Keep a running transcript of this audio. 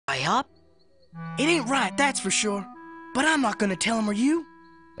way up? It ain't right, that's for sure. But I'm not gonna tell him, are you?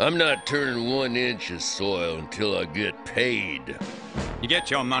 I'm not turning 1 inch of soil until I get paid. You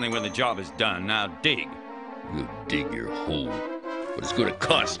get your money when the job is done. Now dig. You'll dig your hole. But it's gonna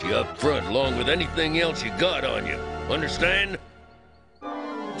cost you up front along with anything else you got on you. Understand?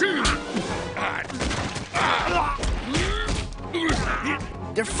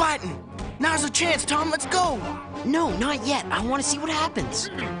 They're fighting. Now's a chance, Tom, let's go. No, not yet. I want to see what happens.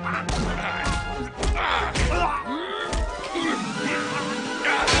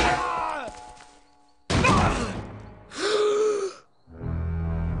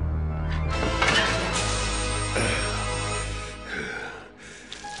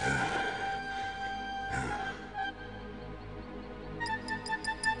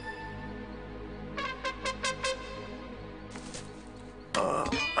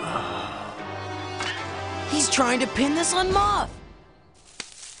 He's trying to pin this on Moth.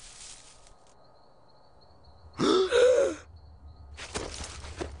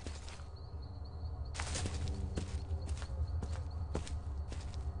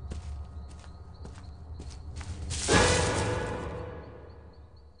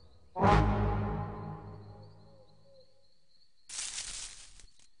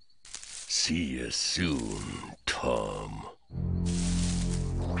 See you soon, Tom.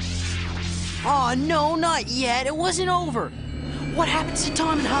 Oh, no, not yet. It wasn't over. What happens to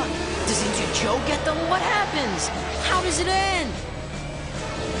Tom and Huck? Does Injured Joe get them? What happens? How does it end?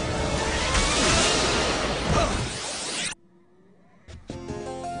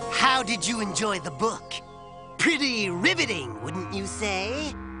 How did you enjoy the book? Pretty riveting, wouldn't you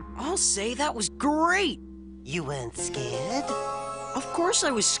say? I'll say that was great. You weren't scared? Of course I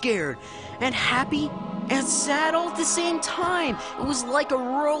was scared. And happy and sad all at the same time. It was like a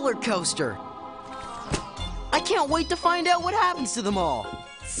roller coaster. I can't wait to find out what happens to them all.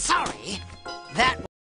 Sorry.